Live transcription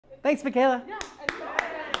Thanks, Michaela. Yeah.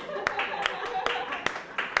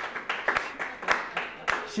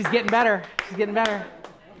 She's getting better. She's getting better.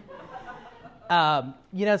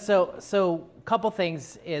 So a couple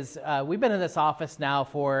things is we've been in this office now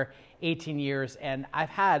for 18 years, and I've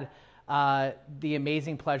had the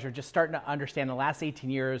amazing pleasure just starting to understand in the last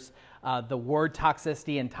 18 years the word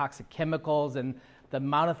toxicity and toxic chemicals and the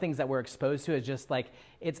amount of things that we're exposed to is just like,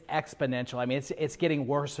 it's exponential. I mean, it's getting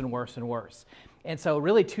worse and worse and worse. And so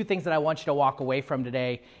really two things that I want you to walk away from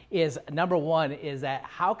today is, number one is that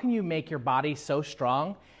how can you make your body so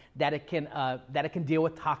strong that it can deal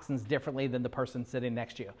with toxins differently than the person sitting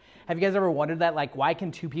next to you? Have you guys ever wondered that? Like, why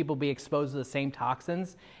can two people be exposed to the same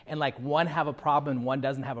toxins and like one have a problem and one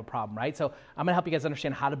doesn't have a problem, right? So I'm gonna help you guys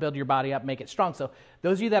understand how to build your body up, make it strong. So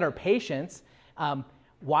those of you that are patients,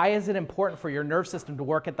 why is it important for your nerve system to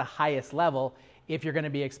work at the highest level if you're gonna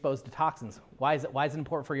be exposed to toxins? Why is it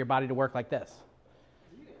important for your body to work like this?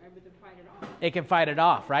 It can fight it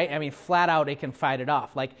off, right? I mean, flat out, it can fight it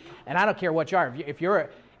off. Like, and I don't care what you are. If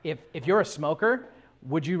you're a smoker,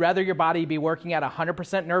 would you rather your body be working at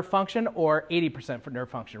 100% nerve function or 80% for nerve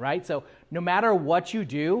function, right? So no matter what you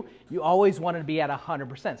do, you always want to be at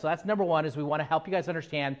 100%. So that's number one, is we want to help you guys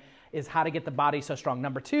understand is how to get the body so strong.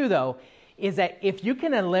 Number two, though, is that if you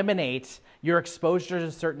can eliminate your exposure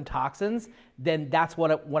to certain toxins, then that's what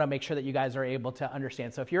I want to make sure that you guys are able to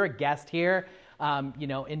understand. So if you're a guest here,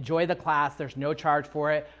 enjoy the class. There's no charge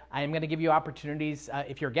for it. I am going to give you opportunities.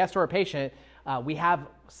 If you're a guest or a patient, we have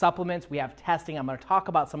supplements, we have testing. I'm going to talk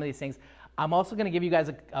about some of these things. I'm also going to give you guys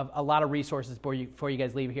a lot of resources before you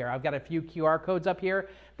guys leave here. I've got a few QR codes up here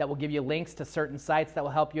that will give you links to certain sites that will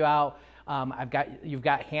help you out. You've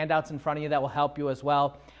got handouts in front of you that will help you as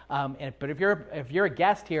well. But if you're a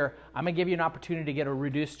guest here, I'm going to give you an opportunity to get a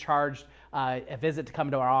reduced charge, a visit to come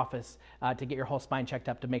to our office to get your whole spine checked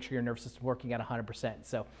up to make sure your nervous system is working at 100%.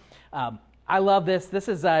 So I love this. This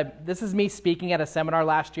is me speaking at a seminar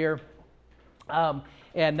last year.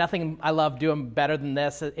 And nothing I love doing better than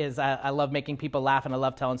this is I love making people laugh, and I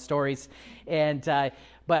love telling stories.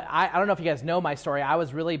 But I don't know if you guys know my story. I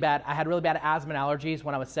had really bad asthma and allergies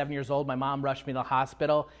when I was 7 years old. My mom rushed me to the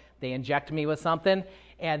hospital. They injected me with something.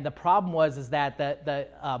 And the problem was that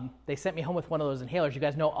they sent me home with one of those inhalers. You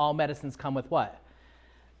guys know all medicines come with what?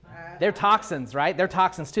 They're toxins, right? They're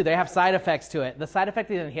toxins too. They have side effects to it. The side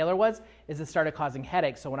effect of the inhaler is it started causing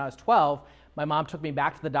headaches. So when I was 12, my mom took me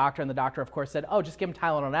back to the doctor, and the doctor, of course, said, oh, just give him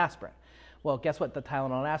Tylenol and aspirin. Well, guess what the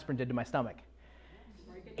Tylenol and aspirin did to my stomach?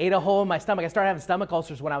 Ate a hole in my stomach. I started having stomach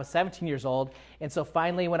ulcers when I was 17 years old. And so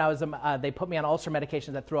finally, when I was, they put me on ulcer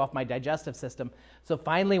medications that threw off my digestive system. So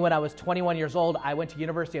finally, when I was 21 years old, I went to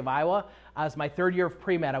University of Iowa. I was my third year of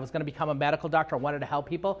pre-med. I was going to become a medical doctor. I wanted to help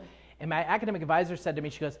people. And my academic advisor said to me,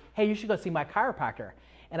 she goes, hey, you should go see my chiropractor.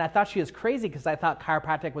 And I thought she was crazy because I thought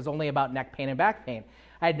chiropractic was only about neck pain and back pain.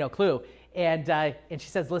 I had no clue. And she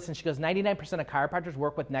says, listen, she goes, 99% of chiropractors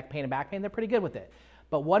work with neck pain and back pain. They're pretty good with it.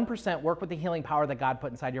 But 1% work with the healing power that God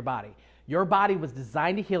put inside your body. Your body was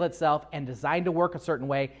designed to heal itself and designed to work a certain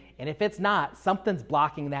way. And if it's not, something's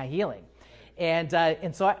blocking that healing. And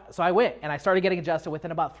so I went, and I started getting adjusted.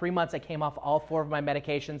 Within about 3 months, I came off all 4 of my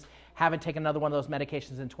medications. Haven't taken another one of those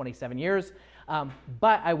medications in 27 years.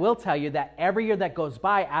 But I will tell you that every year that goes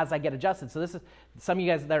by as I get adjusted, so this is, some of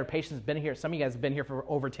you guys that are patients have been here, some of you guys have been here for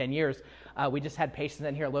over 10 years. We just had patients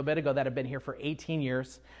in here a little bit ago that have been here for 18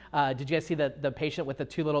 years. Did you guys see the patient with the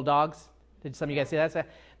 2 little dogs? Did some of you guys see that?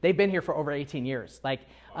 They've been here for over 18 years.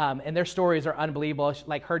 And their stories are unbelievable.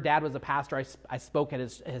 Like, her dad was a pastor. I spoke at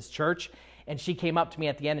his church, and she came up to me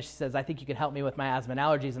at the end and she says, I think you can help me with my asthma and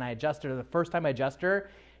allergies. And I adjusted her. The first time I adjusted her,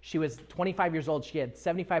 she was 25 years old. She had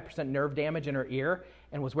 75% nerve damage in her ear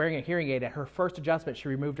and was wearing a hearing aid. At her first adjustment, she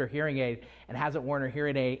removed her hearing aid and hasn't worn her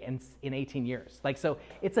hearing aid in 18 years. So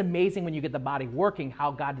it's amazing when you get the body working, how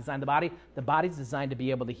God designed the body. The body's designed to be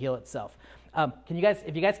able to heal itself. If you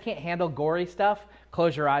guys can't handle gory stuff,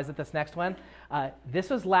 close your eyes at this next one. This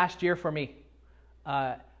was last year for me.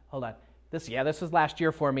 Hold on. This was last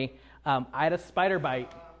year for me. I had a spider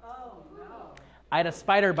bite. Oh, no. I had a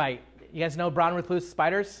spider bite. You guys know brown recluse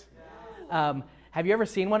spiders? Have you ever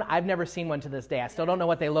seen one? I've never seen one to this day. I still don't know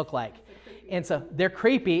what they look like. And so they're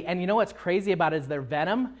creepy. And you know what's crazy about it is their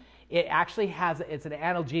venom. It actually it's an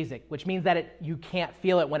analgesic, which means that you can't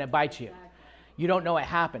feel it when it bites you. You don't know it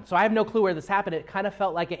happened. So I have no clue where this happened. It kind of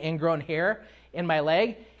felt like an ingrown hair in my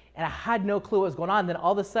leg. And I had no clue what was going on. Then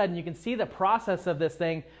all of a sudden, you can see the process of this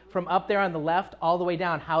thing from up there on the left all the way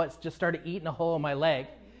down, how it's just started eating a hole in my leg.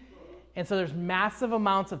 And so there's massive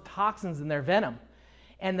amounts of toxins in their venom.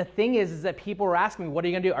 And the thing is that people were asking me, what are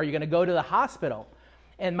you going to do? Are you going to go to the hospital?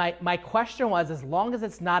 And my question was, as long as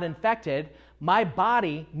it's not infected, my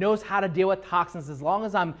body knows how to deal with toxins as long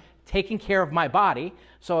as I'm taking care of my body.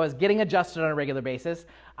 So I was getting adjusted on a regular basis.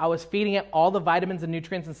 I was feeding it all the vitamins and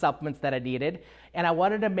nutrients and supplements that I needed. And I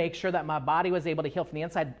wanted to make sure that my body was able to heal from the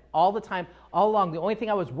inside all the time, all along. The only thing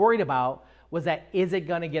I was worried about was that, is it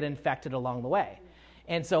going to get infected along the way?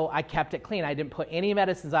 And so I kept it clean. I didn't put any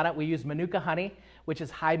medicines on it. We used Manuka honey, which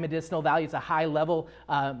is high medicinal value. It's a high level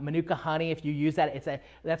Manuka honey. If you use that,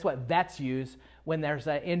 that's what vets use when there's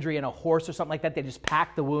an injury in a horse or something like that. They just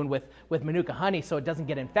pack the wound with Manuka honey so it doesn't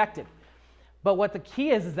get infected. But what the key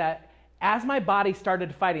is that as my body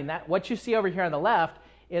started fighting that, what you see over here on the left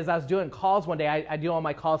is I was doing calls one day. I do all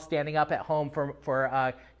my calls standing up at home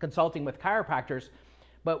for consulting with chiropractors.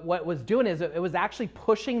 But what it was doing is it was actually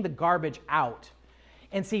pushing the garbage out.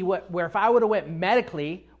 And see, where if I would have went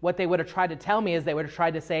medically, what they would have tried to tell me is they would have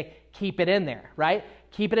tried to say, keep it in there, right?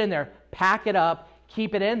 Keep it in there, pack it up,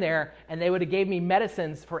 keep it in there, and they would have gave me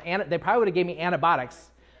medicines they probably would have gave me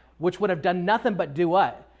antibiotics, which would have done nothing but do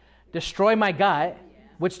what? Destroy my gut,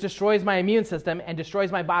 which destroys my immune system and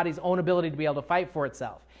destroys my body's own ability to be able to fight for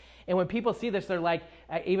itself. And when people see this, they're like,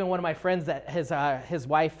 even one of my friends, that his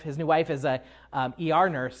new wife is a ER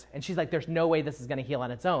nurse, and she's like, there's no way this is going to heal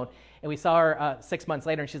on its own. And we saw her 6 months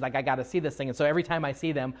later, and she's like, I got to see this thing. And so every time I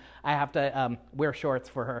see them, I have to wear shorts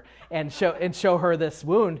for her and show her this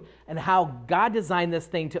wound and how God designed this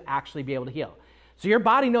thing to actually be able to heal. So your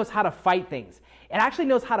body knows how to fight things. It actually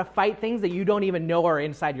knows how to fight things that you don't even know are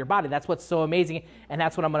inside your body. That's what's so amazing, and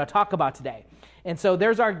that's what I'm going to talk about today. And so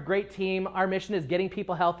there's our great team. Our mission is getting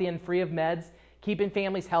people healthy and free of meds, keeping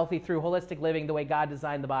families healthy through holistic living the way God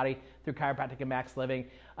designed the body through chiropractic and max living.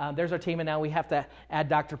 There's our team, and now we have to add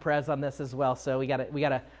Dr. Perez on this as well. So we gotta.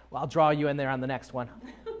 Well, I'll draw you in there on the next one.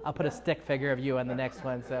 I'll put a stick figure of you on the next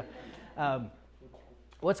one. So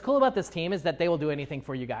what's cool about this team is that they will do anything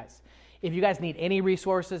for you guys. If you guys need any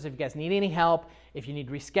resources, if you guys need any help, if you need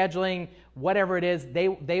rescheduling, whatever it is,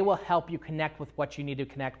 they will help you connect with what you need to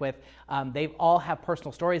connect with. They all have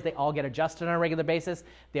personal stories. They all get adjusted on a regular basis.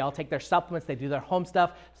 They all take their supplements. They do their home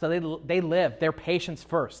stuff. So they live their patients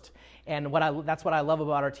first. And that's what I love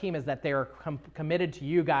about our team is that they are committed to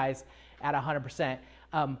you guys at 100%.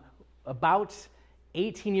 About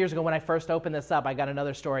 18 years ago when I first opened this up, I got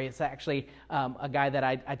another story. It's actually a guy that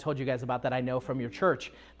I told you guys about that I know from your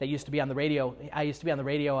church that used to be on the radio. I used to be on the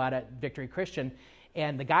radio out at Victory Christian.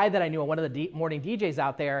 And the guy that I knew, one of the morning DJs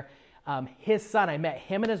out there, his son, I met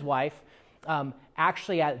him and his wife.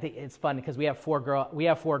 Actually, it's fun because we have four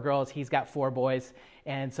girls. He's got 4 boys.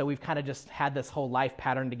 And so we've kind of just had this whole life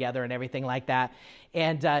pattern together and everything like that.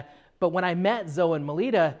 And but when I met Zoe and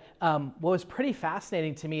Melita, what was pretty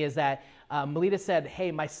fascinating to me is that Melita said, hey,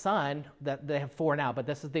 my son, they have 4 now, but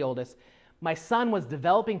this is the oldest. My son was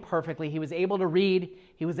developing perfectly. He was able to read.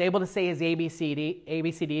 He was able to say his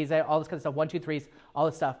ABCDs, all this kind of stuff, 1, 2, 3s, all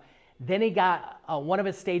this stuff. Then he got one of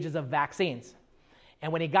his stages of vaccines.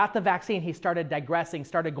 And when he got the vaccine, he started digressing,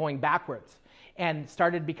 started going backwards, and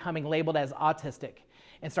started becoming labeled as autistic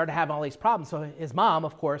and started having all these problems. So his mom,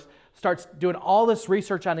 of course, starts doing all this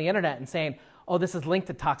research on the internet and saying, oh, this is linked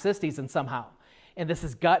to toxicities and somehow. And this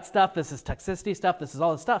is gut stuff, this is toxicity stuff, this is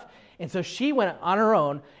all this stuff. And so she went on her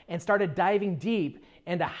own and started diving deep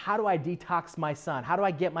into how do I detox my son? How do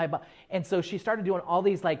I get my body? And so she started doing all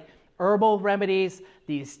these like herbal remedies,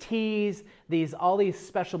 these teas, all these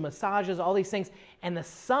special massages, all these things. And the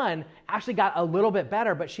son actually got a little bit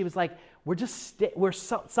better, but she was like,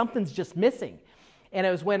 something's just missing. And it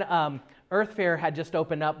was when Earth Fair had just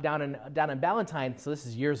opened up down in Ballantyne, so this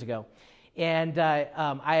is years ago. And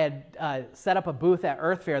I had set up a booth at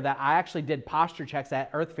Earth Fair that I actually did posture checks at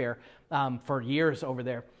Earth Fair for years over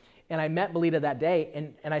there. And I met Melita that day,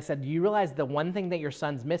 and I said, do you realize the one thing that your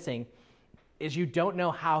son's missing is you don't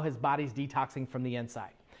know how his body's detoxing from the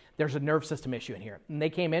inside. There's a nerve system issue in here. And they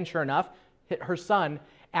came in, sure enough, her son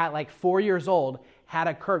at like 4 years old had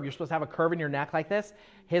a curve. You're supposed to have a curve in your neck like this.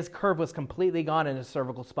 His curve was completely gone in his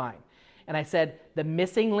cervical spine. And I said, the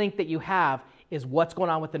missing link that you have is what's going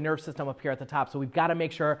on with the nerve system up here at the top. So we've got to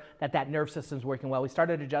make sure that nerve system's working well. We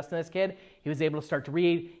started adjusting this kid. He was able to start to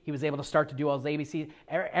read. He was able to start to do all his ABCs.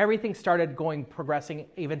 Everything started progressing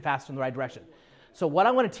even faster in the right direction. So what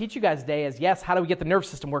I want to teach you guys today is, yes, how do we get the nerve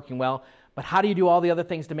system working well, but how do you do all the other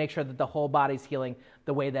things to make sure that the whole body's healing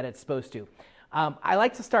the way that it's supposed to? I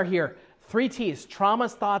like to start here. 3 T's,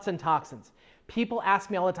 traumas, thoughts, and toxins. People ask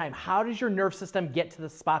me all the time, how does your nerve system get to the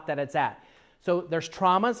spot that it's at? So there's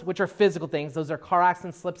traumas, which are physical things. Those are car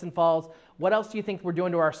accidents, slips and falls. What else do you think we're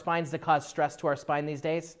doing to our spines to cause stress to our spine these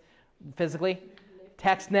days, physically?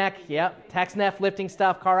 Text neck, yep. Text neck, lifting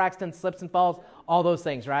stuff, car accidents, slips and falls, all those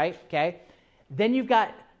things, right? Okay. Then you've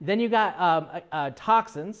got Then you got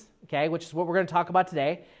toxins, okay, which is what we're going to talk about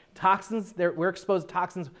today. Toxins, we're exposed to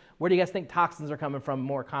toxins. Where do you guys think toxins are coming from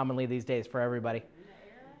more commonly these days for everybody?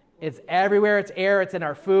 It's everywhere. It's air. It's in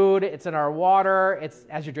our food. It's in our water. It's,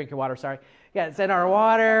 as you drink your water, sorry. Yeah, it's in our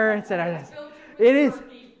water. It's in our, it is.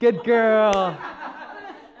 Good girl.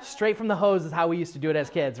 Straight from the hose is how we used to do it as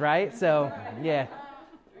kids, right? So, yeah.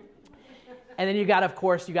 And then you got, of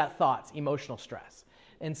course, you got thoughts, emotional stress.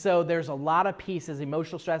 And so there's a lot of pieces,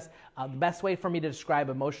 emotional stress. The best way for me to describe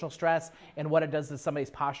emotional stress and what it does to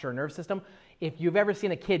somebody's posture or nerve system, if you've ever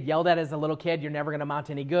seen a kid yelled at as a little kid, you're never going to amount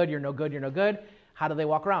to any good, you're no good, you're no good. How do they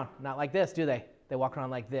walk around? Not like this, do they? They walk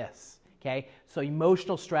around like this, okay? So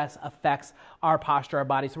emotional stress affects our posture, our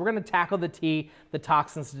body. So we're going to tackle the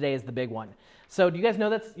toxins today is the big one. So do you guys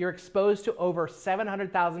know that you're exposed to over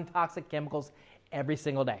 700,000 toxic chemicals every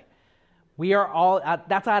single day? We are all,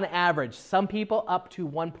 that's on average. Some people up to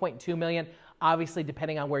 1.2 million. Obviously,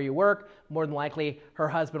 depending on where you work, more than likely her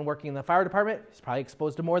husband working in the fire department is probably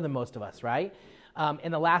exposed to more than most of us, right?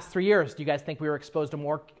 In the last 3 years, do you guys think we were exposed to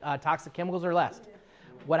more toxic chemicals or less?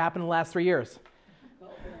 What happened in the last 3 years?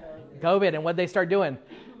 COVID. And what did they start doing?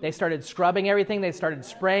 They started scrubbing everything. They started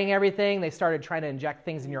spraying everything. They started trying to inject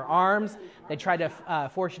things in your arms. They tried to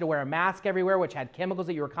force you to wear a mask everywhere, which had chemicals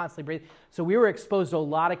that you were constantly breathing. So we were exposed to a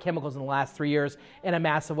lot of chemicals in the last 3 years in a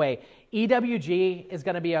massive way. EWG is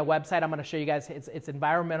going to be a website I'm going to show you guys. It's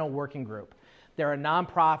Environmental Working Group. They're a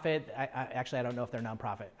nonprofit. Actually, I don't know if they're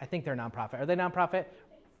nonprofit. I think they're nonprofit. Are they nonprofit?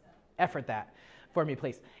 Effort that for me,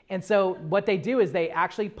 please. And so what they do is they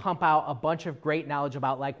actually pump out a bunch of great knowledge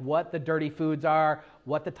about like what the dirty foods are,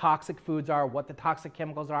 what the toxic foods are, what the toxic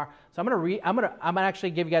chemicals are. So I'm gonna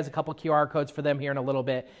actually give you guys a couple QR codes for them here in a little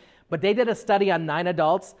bit. But they did a study on 9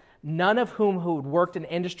 adults, none of whom who worked in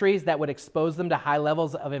industries that would expose them to high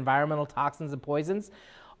levels of environmental toxins and poisons.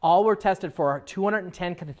 All were tested for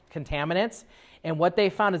 210 contaminants. And what they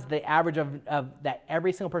found is the average of that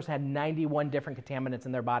every single person had 91 different contaminants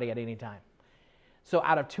in their body at any time. So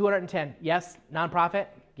out of 210, yes, nonprofit?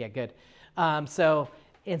 Yeah, good.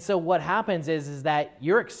 So what happens is that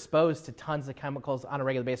you're exposed to tons of chemicals on a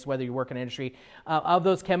regular basis, whether you work in industry. Of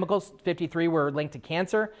those chemicals, 53 were linked to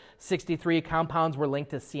cancer, 63 compounds were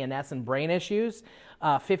linked to CNS and brain issues,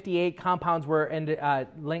 58 compounds were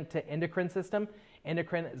linked to endocrine system.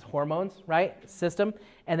 Endocrine is hormones, right, system.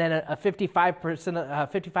 And then a 55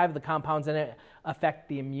 of the compounds in it affect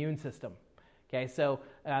the immune system. Okay, so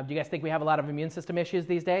do you guys think we have a lot of immune system issues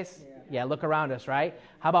these days? Yeah, look around us, right?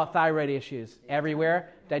 How about thyroid issues?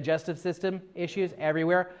 Everywhere. Digestive system issues?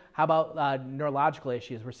 Everywhere. How about neurological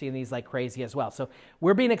issues? We're seeing these like crazy as well. So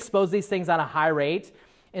we're being exposed to these things on a high rate.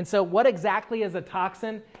 And so what exactly is a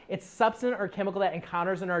toxin? It's substance or chemical that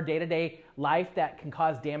encounters in our day-to-day life that can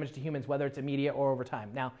cause damage to humans, whether it's immediate or over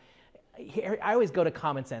time. Now, here, I always go to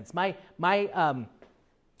common sense.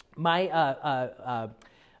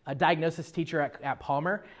 A diagnosis teacher at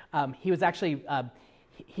Palmer, he was actually,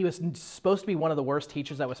 he was supposed to be one of the worst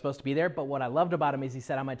teachers that was supposed to be there, but what I loved about him is he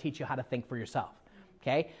said, I'm going to teach you how to think for yourself,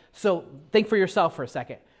 okay? So think for yourself for a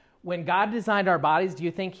second. When God designed our bodies, do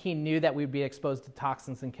you think he knew that we'd be exposed to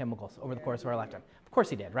toxins and chemicals over the course of our lifetime? Of course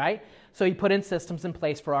he did, right? So he put in systems in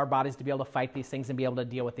place for our bodies to be able to fight these things and be able to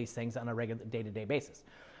deal with these things on a regular day-to-day basis.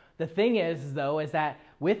 The thing is, though, is that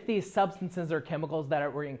with these substances or chemicals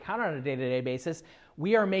that we encounter on a day-to-day basis,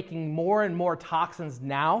 we are making more and more toxins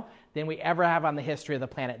now than we ever have on the history of the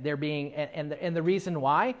planet. They're being, and the reason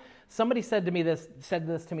why, somebody said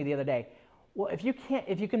this to me the other day. Well, if you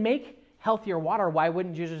can make healthier water, why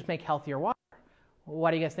wouldn't you just make healthier water?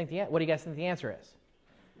 What do you guys think the answer is?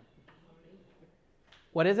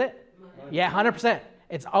 What is it? Money. Yeah, 100%.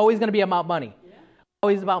 It's always going to be about money. Yeah.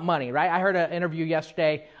 Always about money, right? I heard an interview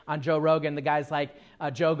yesterday on Joe Rogan. The guy's like,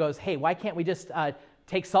 Joe goes, hey, why can't we just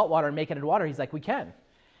take salt water and make it into water? He's like, we can.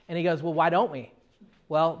 And he goes, well, why don't we?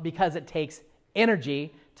 Well, because it takes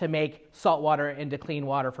energy to make salt water into clean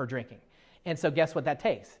water for drinking. And so guess what that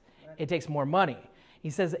takes? Right. It takes more money. He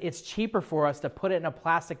says it's cheaper for us to put it in a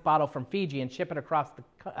plastic bottle from Fiji and ship it across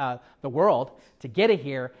the world to get it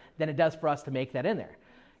here than it does for us to make that in there.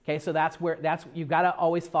 Okay, so you've got to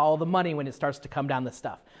always follow the money when it starts to come down this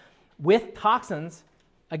stuff. With toxins,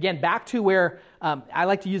 again, back to where I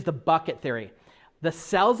like to use the bucket theory. The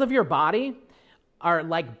cells of your body are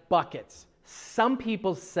like buckets. Some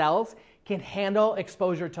people's cells can handle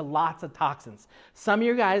exposure to lots of toxins. Some of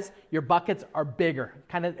you guys, your buckets are bigger.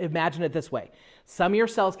 Kind of imagine it this way. Some of your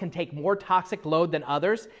cells can take more toxic load than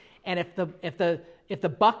others, and if the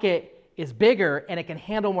bucket is bigger and it can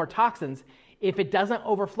handle more toxins, if it doesn't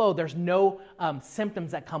overflow, there's no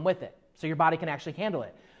symptoms that come with it. So your body can actually handle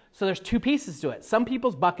it. So there's two pieces to it. Some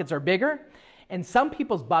people's buckets are bigger, And some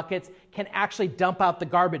people's buckets can actually dump out the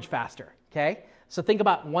garbage faster, okay? So think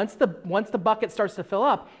about once the bucket starts to fill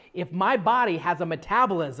up, if my body has a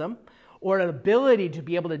metabolism or an ability to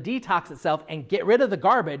be able to detox itself and get rid of the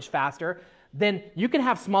garbage faster, then you can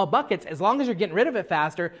have small buckets as long as you're getting rid of it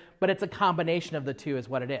faster, but it's a combination of the two is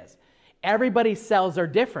what it is. Everybody's cells are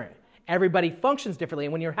different. Everybody functions differently.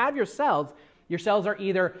 And when you have your cells are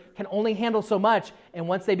either can only handle so much, and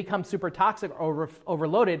once they become super toxic or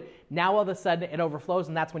overloaded, now all of a sudden it overflows,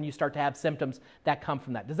 and that's when you start to have symptoms that come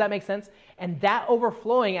from that. Does that make sense? And that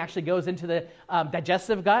overflowing actually goes into the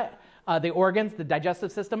digestive gut, the organs, the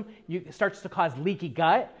digestive system. It starts to cause leaky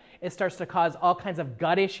gut. It starts to cause all kinds of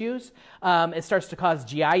gut issues. It starts to cause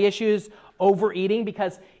GI issues, overeating,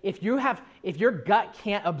 because if your gut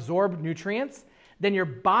can't absorb nutrients, then your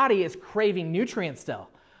body is craving nutrients still.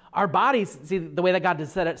 Our bodies, see the way that God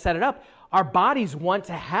set it up, our bodies want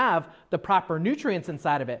to have the proper nutrients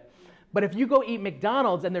inside of it. But if you go eat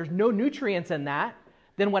McDonald's and there's no nutrients in that,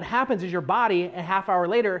 then what happens is your body, a half hour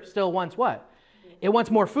later, still wants what? It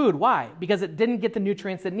wants more food. Why? Because it didn't get the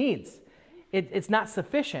nutrients it needs. It's not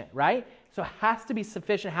sufficient, right? So it has to be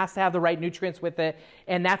sufficient, has to have the right nutrients with it,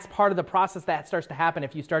 and that's part of the process that starts to happen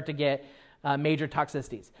if you start to get major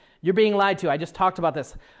toxicities. You're being lied to. I just talked about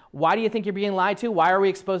this. Why do you think you're being lied to? Why are we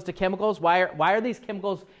exposed to chemicals? Why are these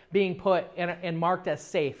chemicals being put and marked as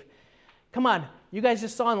safe? Come on, you guys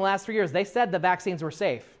just saw in the last 3 years, they said the vaccines were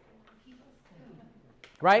safe,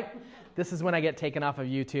 right? This is when I get taken off of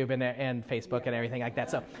YouTube and Facebook and everything like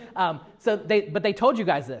that. But they told you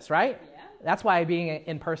guys this, right? That's why being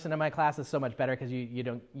in person in my class is so much better, because you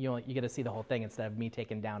get to see the whole thing instead of me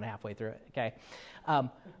taking down halfway through it. Okay,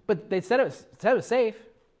 but they said it was safe.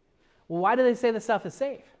 Well, why do they say the stuff is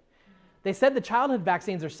safe? They said the childhood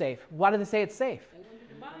vaccines are safe. Why do they say it's safe?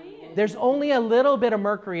 There's only a little bit of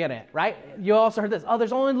mercury in it, right? You also heard this. Oh,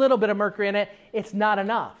 there's only a little bit of mercury in it. It's not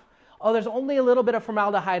enough. Oh, there's only a little bit of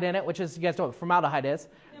formaldehyde in it, which is, you guys know what formaldehyde is,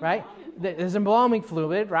 right? There's embalming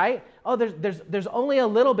fluid, right? Oh, there's only a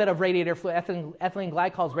little bit of radiator fluid. Ethylene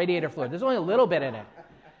glycol is radiator fluid. There's only a little bit in it.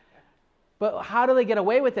 But how do they get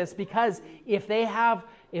away with this? Because if they have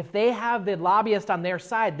the lobbyist on their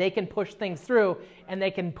side, they can push things through, and they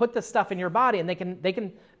can put the stuff in your body, and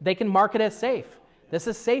they can mark it as safe. This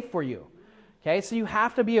is safe for you. Okay, so you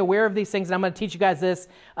have to be aware of these things, and I'm going to teach you guys this.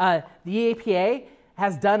 The EPA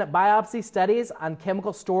has done biopsy studies on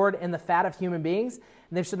chemicals stored in the fat of human beings,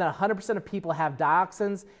 and they've shown that 100% of people have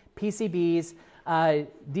dioxins, PCBs,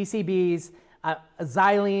 DCBs,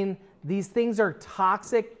 xylene. These things are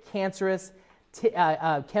toxic, cancerous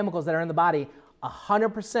chemicals that are in the body.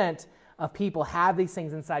 100% of people have these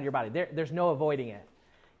things inside your body. There's no avoiding it.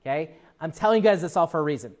 Okay, I'm telling you guys this all for a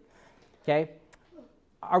reason. Okay,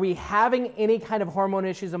 are we having any kind of hormone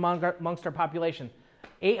issues amongst our population?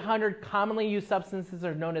 800 commonly used substances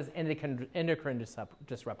are known as endocrine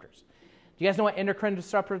disruptors. Do you guys know what endocrine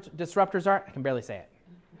disruptors are? I can barely say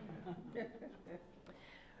it.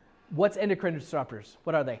 What's endocrine disruptors?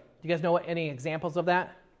 What are they? Do you guys know any examples of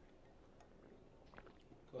that?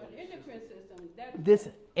 Endocrine system. This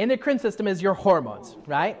endocrine system is your hormones,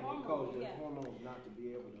 right? It causes your hormones not to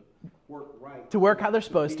be able to work right. To work how they're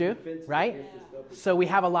supposed to, right? So we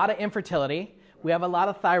have a lot of infertility. We have a lot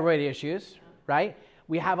of thyroid issues, right?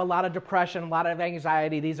 We have a lot of depression, a lot of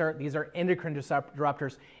anxiety. These are endocrine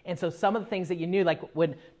disruptors. And so some of the things that you knew, like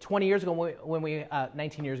when 19 years ago, when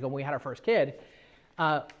we had our first kid,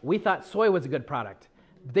 we thought soy was a good product.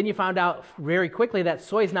 Then you found out very quickly that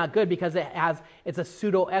soy is not good because it's a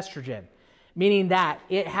pseudoestrogen, meaning that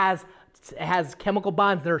it has chemical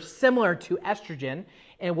bonds that are similar to estrogen,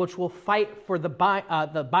 and which will fight for the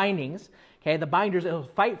bindings. Okay, the binders, it will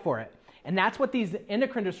fight for it. And that's what these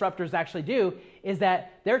endocrine disruptors actually do, is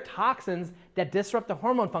that they're toxins that disrupt the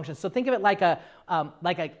hormone function. So think of it like a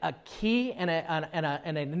key and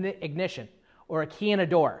an ignition, or a key and a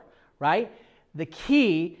door, right? The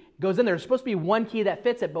key goes in there. There's supposed to be one key that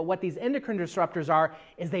fits it, but what these endocrine disruptors are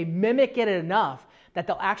is they mimic it enough that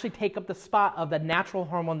they'll actually take up the spot of the natural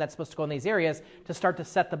hormone that's supposed to go in these areas to start to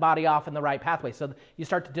set the body off in the right pathway. So you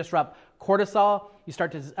start to disrupt cortisol, you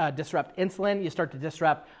start to disrupt insulin, you start to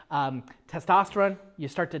disrupt testosterone, you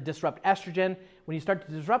start to disrupt estrogen. When you start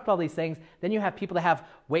to disrupt all these things, then you have people that have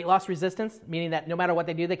weight loss resistance, meaning that no matter what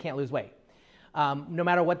they do, they can't lose weight. No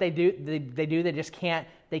matter what they do, they just can't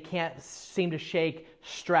seem to shake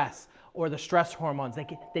stress or the stress hormones.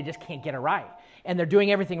 They just can't get it right. And they're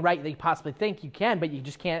doing everything right that you possibly think you can, but you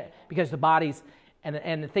just can't, because the body's,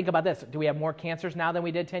 and think about this, do we have more cancers now than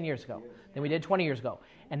we did 10 years ago, than we did 20 years ago?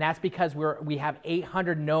 And that's because we have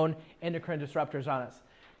 800 known endocrine disruptors on us.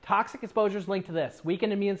 Toxic exposures linked to this: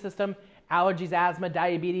 weakened immune system, allergies, asthma,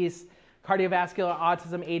 diabetes, cardiovascular,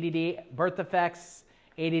 autism, ADD, birth defects,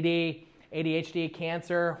 ADD, ADHD,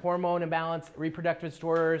 cancer, hormone imbalance, reproductive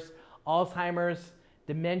disorders, Alzheimer's,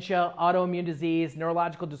 dementia, autoimmune disease,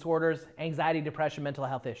 neurological disorders, anxiety, depression, mental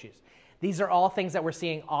health issues. These are all things that we're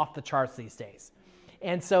seeing off the charts these days.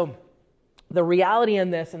 And so the reality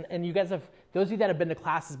in this, and you guys have, those of you that have been to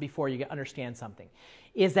classes before, you understand something,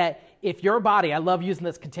 is that if your body, I love using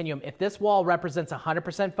this continuum, if this wall represents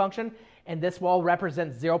 100% function and this wall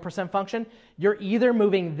represents 0% function, you're either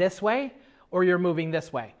moving this way or you're moving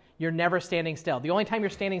this way. You're never standing still. The only time you're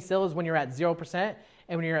standing still is when you're at 0%,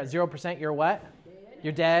 and when you're at 0%, you're what? Dead.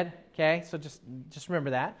 You're dead, okay? So just remember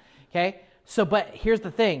that, okay? So, but here's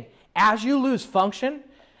the thing. As you lose function,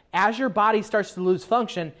 as your body starts to lose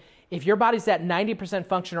function, if your body's at 90%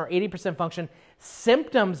 function or 80% function,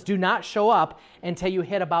 symptoms do not show up until you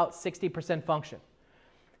hit about 60% function.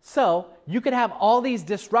 So you could have all these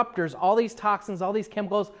disruptors, all these toxins, all these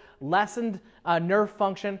chemicals, lessened nerve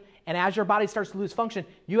function, and as your body starts to lose function,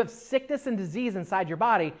 you have sickness and disease inside your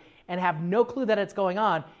body and have no clue that it's going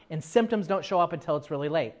on, and symptoms don't show up until it's really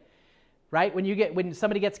late, right? When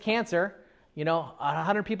somebody gets cancer,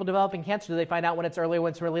 100 people developing cancer, do they find out when it's early or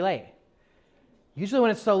when it's really late? Usually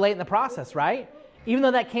when it's so late in the process, right? Even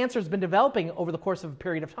though that cancer has been developing over the course of a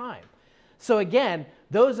period of time. So again,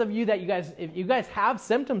 those of you that if you guys have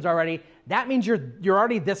symptoms already, that means you're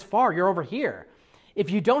already this far, you're over here. If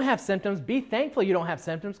you don't have symptoms, be thankful you don't have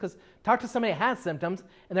symptoms, because talk to somebody that has symptoms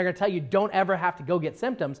and they're going to tell you don't ever have to go get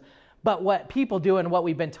symptoms. But what people do and what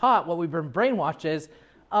we've been taught, what we've been brainwashed is,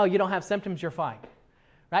 oh, you don't have symptoms, you're fine.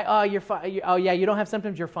 Right? Oh, you're fine. Oh, yeah, you don't have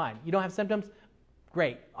symptoms, you're fine. You don't have symptoms?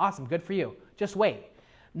 Great. Awesome. Good for you. Just wait.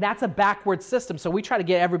 And that's a backward system. So we try to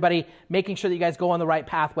get everybody making sure that you guys go on the right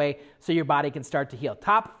pathway so your body can start to heal.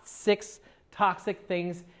 Top 6 toxic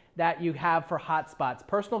things that you have for hot spots: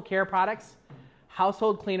 personal care products,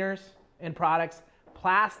 household cleaners and products,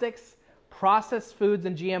 plastics, processed foods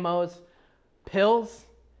and GMOs, pills,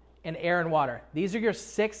 and air and water. These are your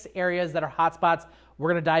 6 areas that are hot spots.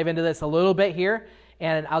 We're going to dive into this a little bit here,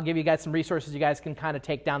 and I'll give you guys some resources you guys can kind of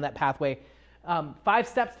take down that pathway. 5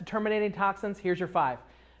 steps to terminating toxins. Here's your 5.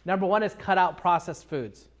 Number 1 is cut out processed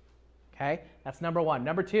foods. Okay, that's number 1.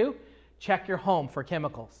 Number 2, check your home for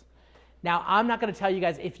chemicals. Now, I'm not going to tell you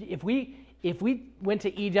guys, if we went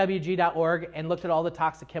to ewg.org and looked at all the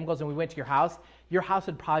toxic chemicals and we went to your house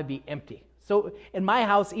would probably be empty. So in my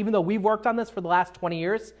house, even though we've worked on this for the last 20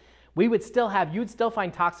 years, you'd still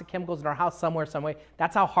find toxic chemicals in our house somewhere, some way.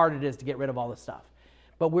 That's how hard it is to get rid of all this stuff.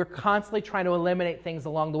 But we're constantly trying to eliminate things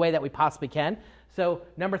along the way that we possibly can. So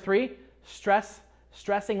number 3,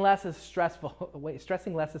 stressing less is stressful. Wait,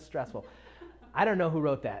 stressing less is stressful. I don't know who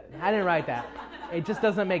wrote that. I didn't write that. It just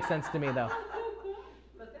doesn't make sense to me, though.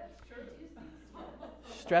 But that's true.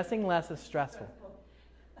 Stressing less is stressful.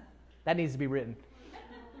 That needs to be written.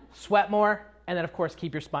 Sweat more, and then, of course,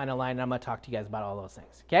 keep your spine aligned. And I'm going to talk to you guys about all those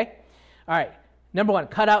things, okay? All right. Number 1,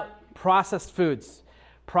 cut out processed foods.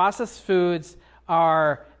 Processed foods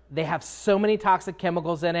they have so many toxic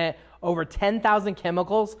chemicals in it. Over 10,000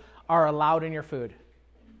 chemicals are allowed in your food.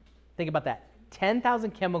 Think about that.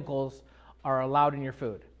 10,000 chemicals are allowed in your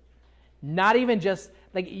food. Not even just,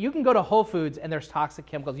 like, you can go to Whole Foods and there's toxic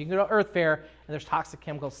chemicals. You can go to Earth Fare and there's toxic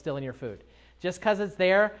chemicals still in your food. Just because it's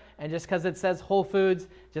there and just because it says Whole Foods,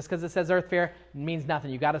 just because it says Earth Fare, means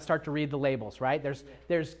nothing. You got to start to read the labels, right?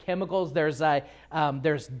 There's chemicals, there's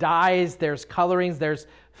dyes, there's colorings, there's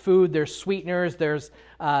food, there's sweeteners, there's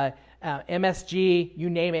MSG, you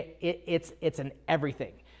name it. It's in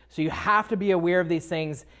everything. So you have to be aware of these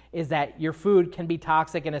things, is that your food can be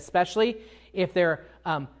toxic, and especially if they're,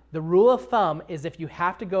 the rule of thumb is if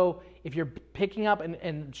you're picking up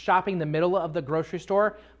and shopping the middle of the grocery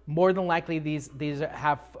store, more than likely these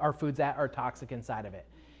are foods that are toxic inside of it.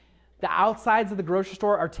 The outsides of the grocery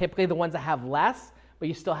store are typically the ones that have less, but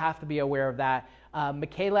you still have to be aware of that.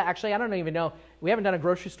 Michaela, actually, I don't even know. We haven't done a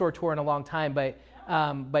grocery store tour in a long time, but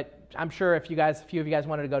I'm sure if a few of you guys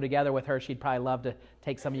wanted to go together with her, she'd probably love to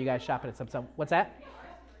take some of you guys shopping at some. What's that? There's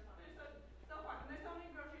so many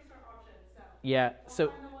grocery store options. So yeah. So.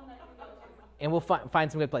 Find the one that you go to. And we'll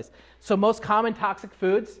find some good place. So most common toxic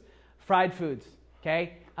foods, fried foods.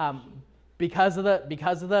 Okay, because of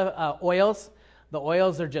the oils. The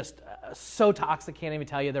oils are just so toxic. Can't even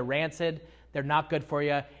tell you. They're rancid. They're not good for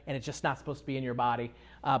you, and it's just not supposed to be in your body.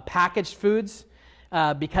 Packaged foods,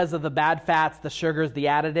 because of the bad fats, the sugars, the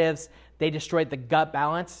additives, they destroyed the gut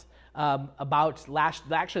balance.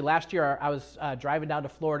 Last year, I was driving down to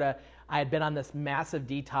Florida. I had been on this massive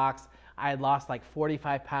detox. I had lost like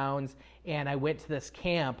 45 pounds, and I went to this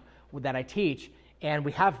camp that I teach, and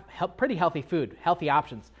we have pretty healthy food, healthy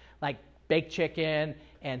options, like baked chicken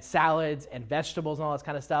and salads and vegetables and all this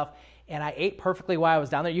kind of stuff. And I ate perfectly while I was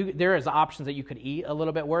down there. There is options that you could eat a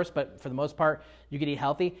little bit worse, but for the most part, you could eat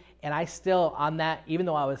healthy. And I still, on that, even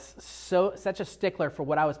though I was such a stickler for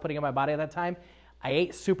what I was putting in my body at that time, I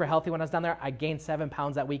ate super healthy when I was down there. I gained 7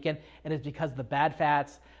 pounds that weekend, and it's because of the bad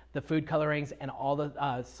fats, the food colorings, and all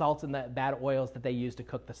the salts and the bad oils that they use to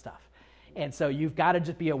cook the stuff. And so you've got to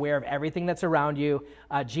just be aware of everything that's around you.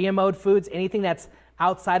 GMO'd foods, anything that's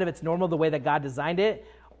outside of its normal, the way that God designed it.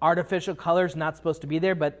 Artificial colors, not supposed to be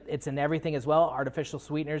there, but it's in everything as well. Artificial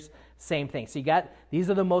sweeteners, same thing. So these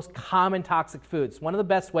are the most common toxic foods. One of the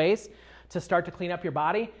best ways to start to clean up your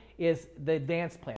body is the advanced plan.